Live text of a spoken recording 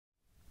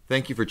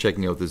Thank you for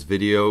checking out this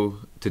video.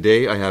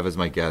 Today I have as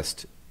my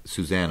guest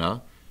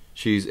Suzanna.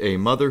 She's a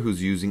mother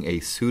who's using a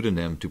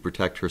pseudonym to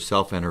protect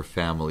herself and her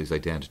family's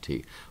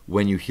identity.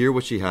 When you hear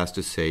what she has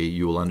to say,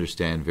 you will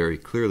understand very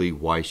clearly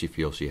why she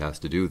feels she has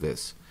to do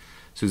this.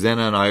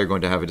 Suzanna and I are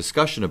going to have a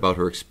discussion about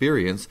her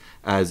experience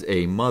as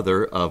a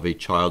mother of a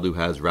child who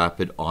has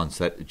rapid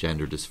onset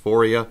gender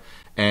dysphoria,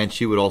 and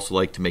she would also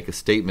like to make a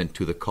statement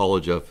to the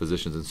College of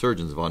Physicians and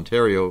Surgeons of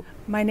Ontario.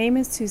 My name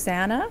is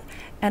Suzanna,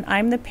 and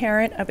I'm the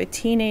parent of a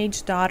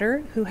teenage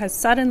daughter who has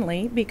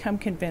suddenly become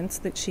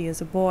convinced that she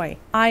is a boy.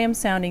 I am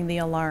sounding the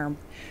alarm.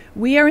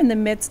 We are in the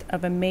midst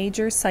of a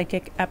major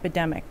psychic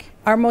epidemic.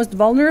 Our most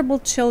vulnerable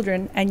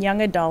children and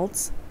young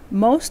adults,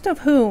 most of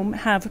whom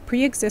have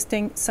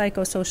pre-existing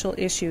psychosocial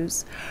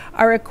issues,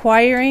 are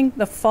acquiring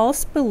the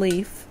false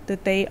belief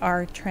that they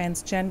are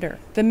transgender.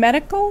 The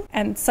medical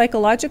and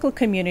psychological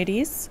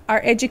communities,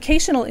 our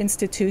educational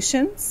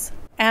institutions,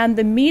 and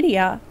the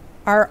media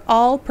are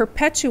all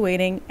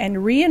perpetuating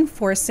and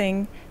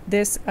reinforcing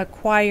this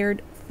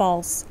acquired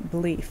false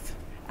belief.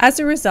 As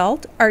a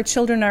result, our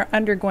children are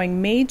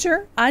undergoing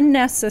major,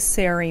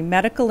 unnecessary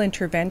medical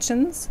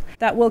interventions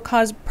that will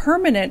cause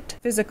permanent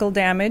physical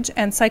damage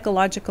and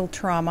psychological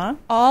trauma,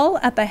 all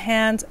at the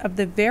hands of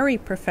the very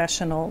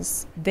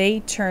professionals they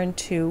turn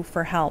to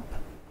for help.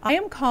 I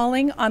am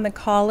calling on the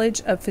College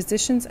of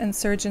Physicians and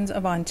Surgeons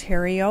of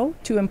Ontario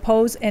to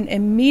impose an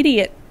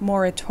immediate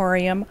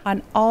moratorium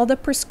on all the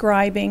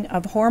prescribing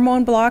of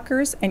hormone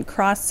blockers and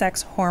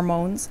cross-sex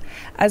hormones,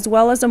 as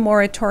well as a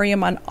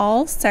moratorium on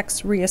all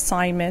sex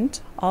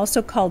reassignment,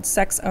 also called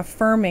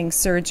sex-affirming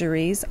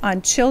surgeries,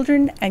 on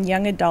children and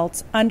young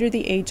adults under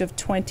the age of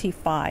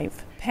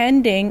 25,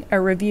 pending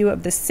a review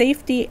of the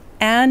safety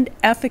and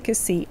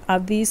efficacy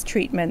of these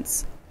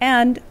treatments,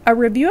 and a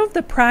review of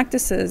the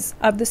practices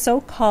of the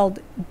so-called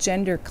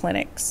gender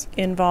clinics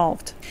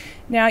involved.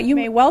 Now, you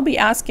may well be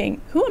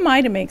asking, who am I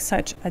to make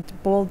such a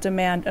bold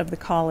demand of the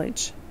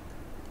college?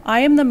 I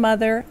am the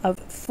mother of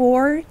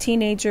 4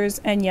 teenagers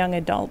and young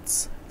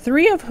adults,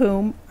 3 of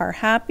whom are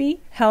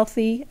happy,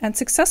 healthy, and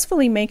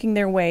successfully making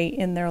their way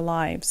in their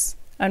lives.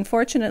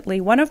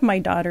 Unfortunately, one of my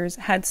daughters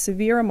had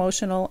severe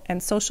emotional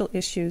and social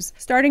issues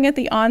starting at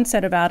the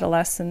onset of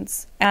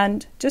adolescence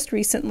and just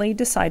recently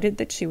decided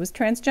that she was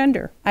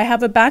transgender. I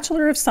have a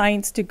Bachelor of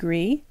Science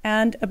degree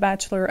and a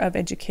Bachelor of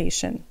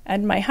Education,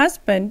 and my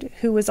husband,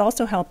 who is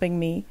also helping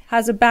me,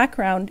 has a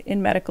background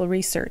in medical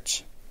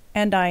research.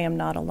 And I am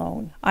not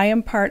alone. I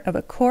am part of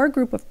a core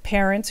group of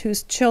parents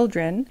whose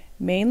children,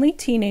 mainly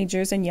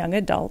teenagers and young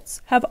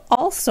adults, have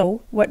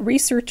also what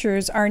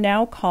researchers are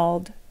now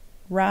called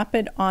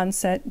Rapid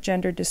Onset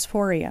Gender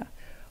Dysphoria,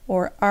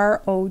 or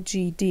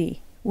ROGD.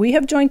 We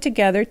have joined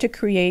together to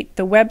create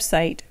the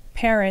website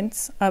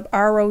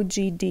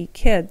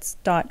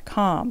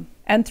parentsofrogdkids.com.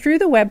 And through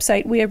the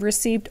website, we have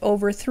received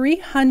over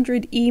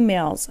 300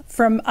 emails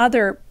from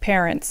other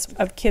parents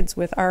of kids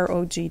with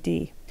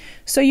ROGD.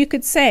 So you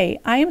could say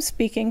I am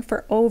speaking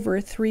for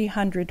over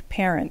 300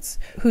 parents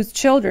whose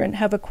children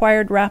have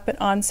acquired rapid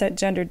onset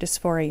gender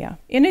dysphoria.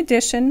 In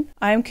addition,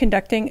 I am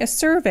conducting a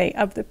survey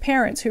of the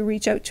parents who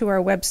reach out to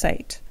our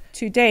website.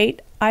 To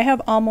date, I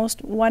have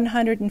almost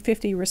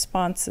 150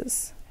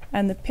 responses,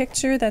 and the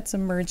picture that's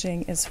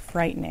emerging is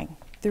frightening.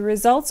 The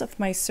results of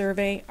my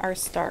survey are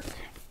stark.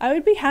 I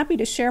would be happy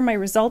to share my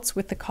results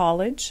with the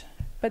college,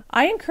 but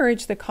I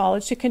encourage the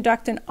college to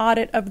conduct an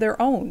audit of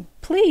their own.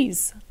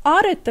 Please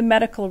audit the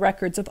medical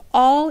records of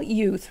all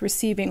youth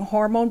receiving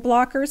hormone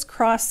blockers,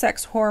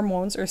 cross-sex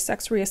hormones, or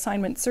sex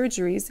reassignment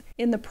surgeries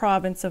in the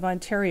province of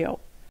Ontario,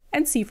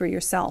 and see for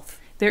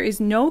yourself. There is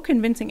no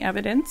convincing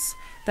evidence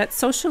that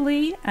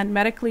socially and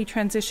medically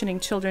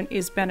transitioning children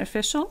is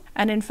beneficial,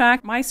 and in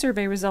fact, my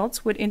survey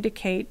results would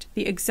indicate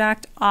the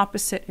exact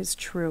opposite is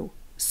true.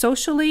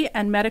 Socially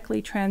and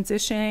medically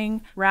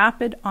transitioning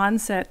rapid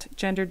onset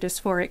gender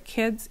dysphoric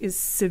kids is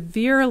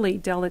severely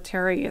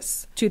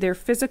deleterious to their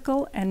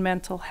physical and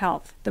mental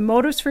health. The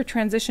motives for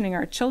transitioning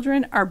our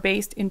children are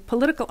based in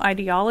political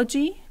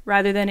ideology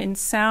rather than in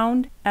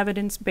sound,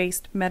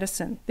 evidence-based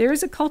medicine. There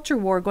is a culture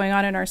war going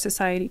on in our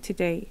society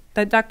today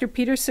that Dr.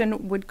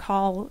 Peterson would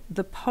call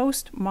the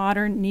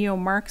postmodern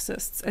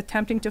neo-Marxists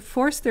attempting to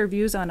force their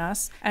views on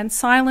us and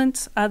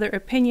silence other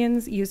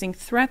opinions using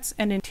threats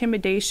and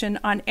intimidation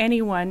on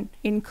anyone,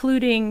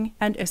 including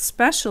and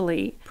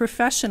especially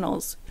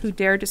professionals who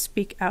dare to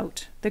speak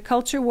out. The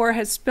culture war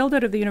has spilled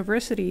out of the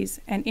universities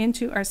and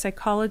into our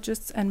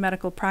psychologists and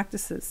medical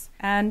practices,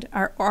 and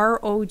our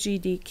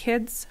ROGD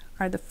kids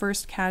are the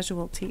first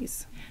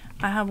casualties.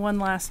 I have one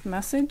last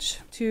message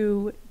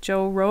to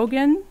Joe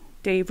Rogan,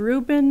 Dave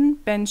Rubin,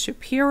 Ben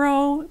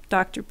Shapiro,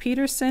 Dr.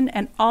 Peterson,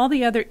 and all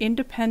the other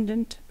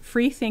independent,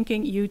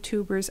 free-thinking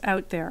YouTubers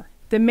out there.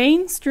 The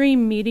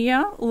mainstream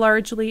media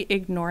largely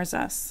ignores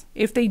us.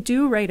 If they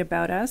do write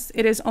about us,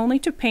 it is only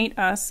to paint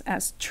us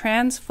as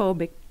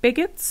transphobic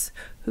bigots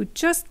who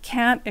just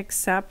can't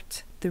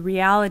accept the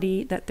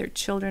reality that their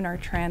children are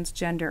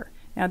transgender.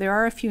 Now, there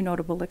are a few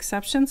notable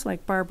exceptions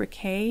like Barbara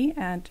Kay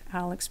and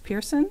Alex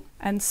Pearson.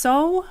 And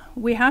so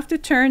we have to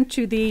turn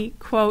to the,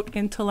 quote,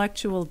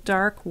 intellectual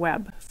dark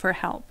web for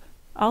help.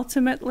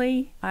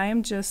 Ultimately, I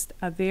am just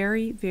a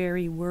very,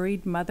 very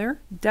worried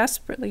mother,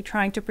 desperately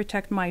trying to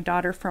protect my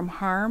daughter from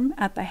harm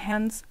at the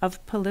hands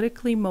of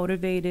politically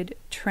motivated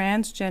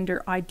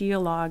transgender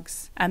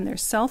ideologues and their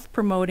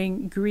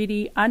self-promoting,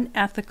 greedy,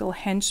 unethical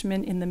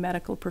henchmen in the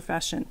medical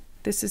profession.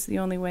 This is the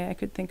only way I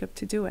could think of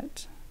to do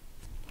it.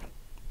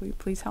 Will you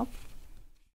please help?